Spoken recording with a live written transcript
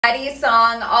Lilhuddy's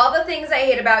song, All the Things I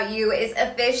Hate About You, is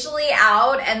officially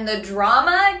out and the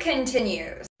drama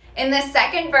continues. In the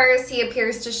second verse, he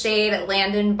appears to shade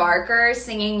Landon Barker,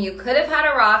 singing, "You could have had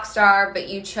a rock star, but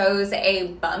you chose a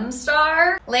bum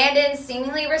star." Landon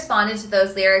seemingly responded to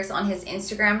those lyrics on his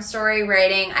Instagram story,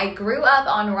 writing, "I grew up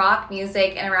on rock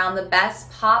music and around the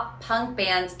best pop punk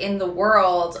bands in the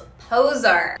world.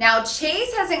 Poser." Now,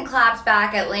 Chase hasn't clapped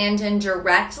back at Landon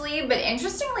directly, but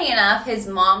interestingly enough, his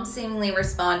mom seemingly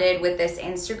responded with this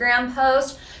Instagram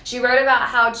post. She wrote about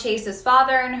how Chase's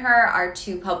father and her are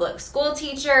two public school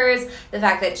teachers, the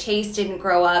fact that Chase didn't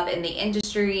grow up in the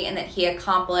industry and that he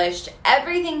accomplished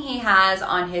everything he has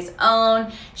on his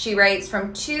own. She writes,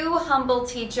 "From two humble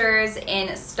teachers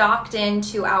in Stockton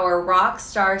to our rock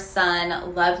star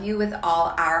son, love you with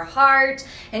all our heart."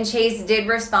 And Chase did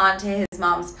respond to his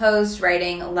mom's post,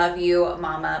 writing, "Love you,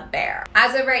 Mama Bear."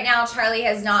 As of right now, Charlie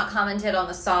has not commented on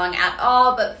the song at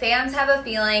all, but fans have a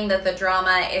feeling that the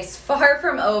drama is far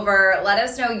from over. Let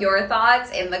us know your thoughts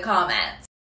in the comments.